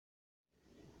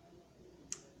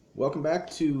Welcome back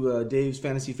to Dave's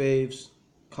Fantasy Faves,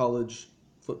 college,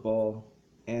 football,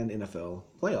 and NFL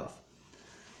playoff.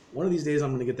 One of these days I'm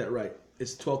going to get that right.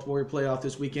 It's the 12th Warrior playoff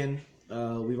this weekend.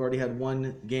 We've already had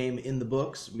one game in the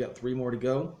books. We got 3 more to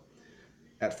go.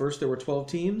 At first there were 12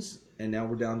 teams, and now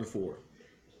we're down to 4.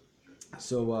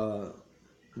 So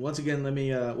once again, let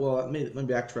me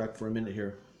backtrack for a minute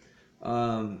here.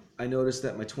 I noticed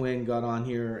that my twin got on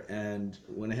here and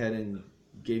went ahead and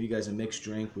gave you guys a mixed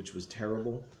drink, which was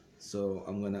terrible. So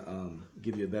I'm going to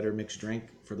give you a better mixed drink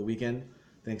for the weekend,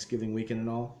 Thanksgiving weekend and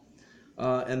all.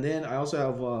 And then I also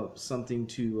have something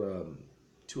to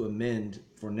amend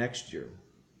for next year.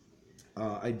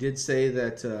 I did say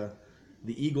that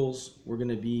the Eagles were going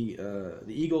to be the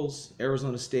Eagles,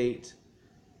 Arizona State,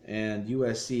 and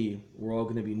USC were all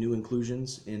going to be new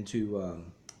inclusions into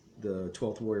the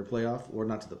 12th Warrior playoff, or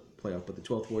not to the playoff, but the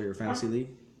 12th Warrior Fantasy League.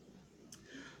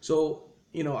 So,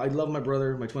 I love my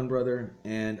brother, my twin brother,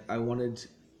 and I wanted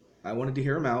to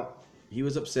hear him out. He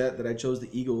was upset that I chose the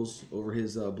Eagles over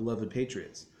his beloved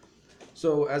Patriots.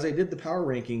 So, as I did the power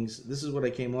rankings, this is what I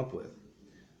came up with.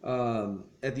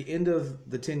 At the end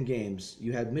of the 10 games,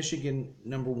 you had Michigan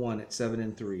number 1 at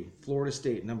 7-3, Florida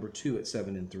State number 2 at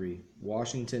 7-3,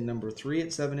 Washington number 3 at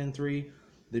 7-3,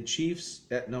 the Chiefs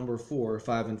at number 4,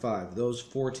 5-5. Those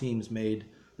 4 teams made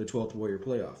the 12th Warrior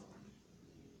playoff.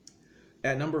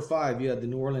 At number 5, you had the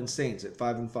New Orleans Saints at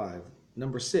 5-5.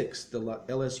 Number 6, the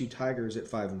LSU Tigers at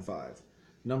 5-5.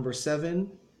 Number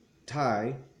 7,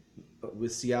 tie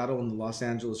with Seattle and the Los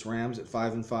Angeles Rams at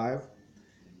 5-5.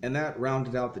 And that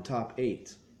rounded out the top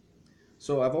 8.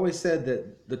 So I've always said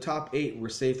that the top 8 were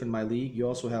safe in my league. You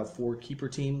also have 4 keeper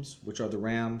teams, which are the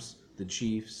Rams, the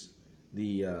Chiefs,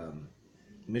 the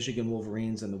Michigan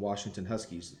Wolverines, and the Washington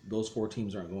Huskies. Those 4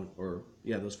 teams aren't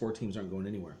going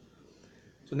anywhere.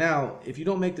 So now, if you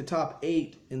don't make the top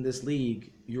 8 in this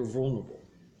league, you're vulnerable.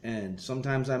 And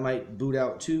sometimes I might boot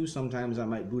out 2, sometimes I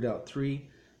might boot out 3.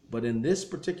 But in this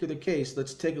particular case,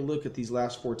 let's take a look at these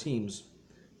last 4 teams,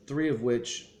 3 of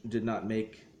which did not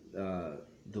make the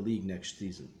league next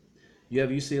season. You have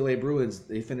UCLA Bruins.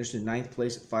 They finished in 9th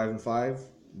place at 5-5.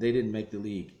 They didn't make the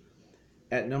league.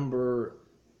 At number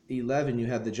 11, you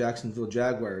had the Jacksonville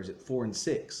Jaguars at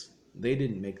 4-6. They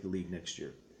didn't make the league next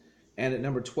year. And at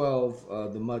number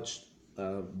 12, the much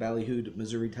ballyhooed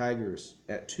Missouri Tigers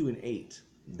at 2-8.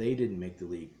 They didn't make the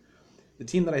league. The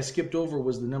team that I skipped over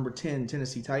was the number 10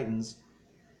 Tennessee Titans,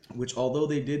 which although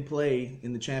they did play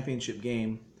in the championship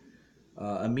game,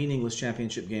 a meaningless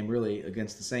championship game really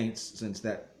against the Saints, since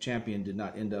that champion did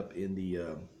not end up in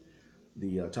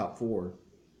the top 4,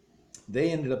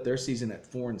 they ended up their season at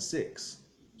 4-6.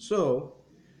 So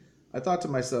I thought to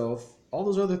myself, all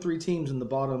those other 3 teams in the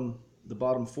bottom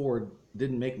 4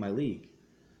 didn't make my league.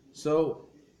 So,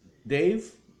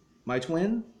 Dave, my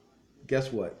twin,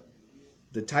 guess what?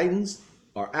 The Titans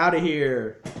are out of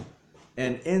here.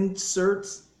 And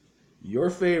inserts your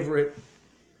favorite,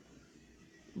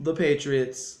 the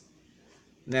Patriots.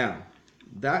 Now,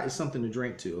 that is something to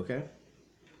drink to, okay?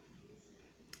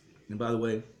 And by the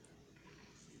way,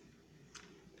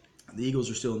 the Eagles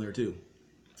are still in there too.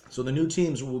 So the new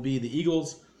teams will be the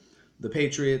Eagles, the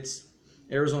Patriots,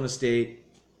 Arizona State,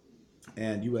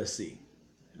 and USC.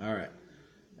 All right.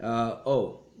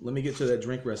 Let me get to that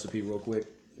drink recipe real quick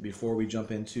before we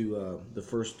jump into the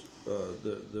first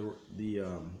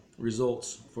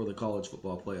results for the college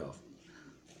football playoff,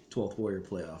 12th Warrior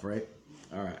playoff. Right.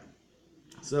 All right.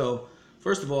 So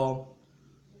first of all,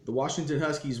 the Washington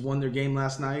Huskies won their game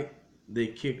last night. They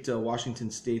kicked Washington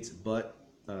State's butt,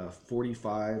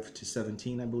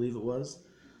 45-17, I believe it was.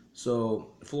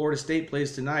 So Florida State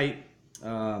plays tonight.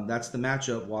 That's the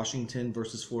matchup, Washington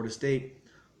versus Florida State.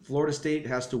 Florida State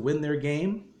has to win their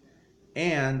game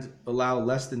and allow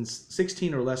less than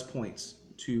 16 or less points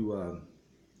to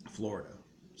Florida.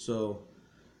 So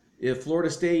if Florida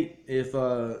State,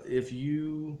 if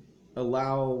you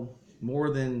allow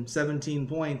more than 17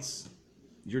 points,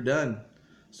 you're done.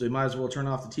 So you might as well turn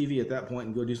off the TV at that point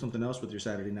and go do something else with your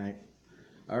Saturday night.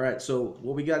 All right, so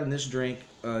what we got in this drink,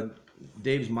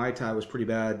 Dave's Mai Tai was pretty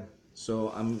bad,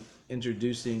 so I'm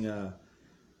introducing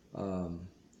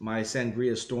my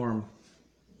Sangria Storm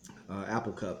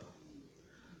apple cup.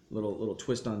 Little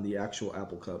twist on the actual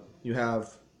apple cup. You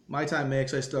have Mai Tai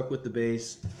mix. I stuck with the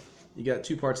base. You got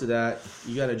 2 parts of that.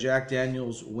 You got a Jack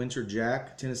Daniel's Winter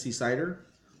Jack Tennessee cider.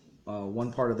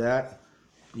 1 part of that.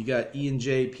 You got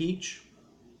E&J Peach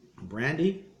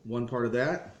brandy. 1 part of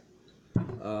that.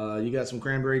 You got some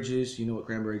cranberry juice. You know what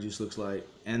cranberry juice looks like.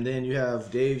 And then you have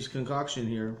Dave's concoction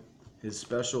here, his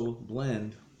special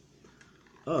blend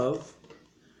of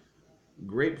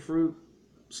grapefruit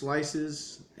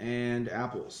slices and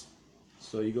apples.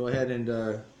 So you go ahead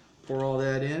and pour all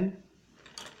that in.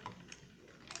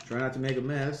 Try not to make a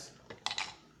mess.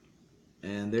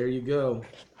 And there you go.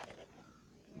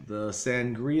 The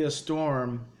Sangria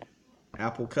Storm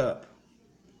Apple Cup.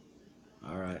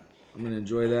 All right. I'm going to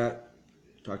enjoy that.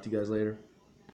 Talk to you guys later.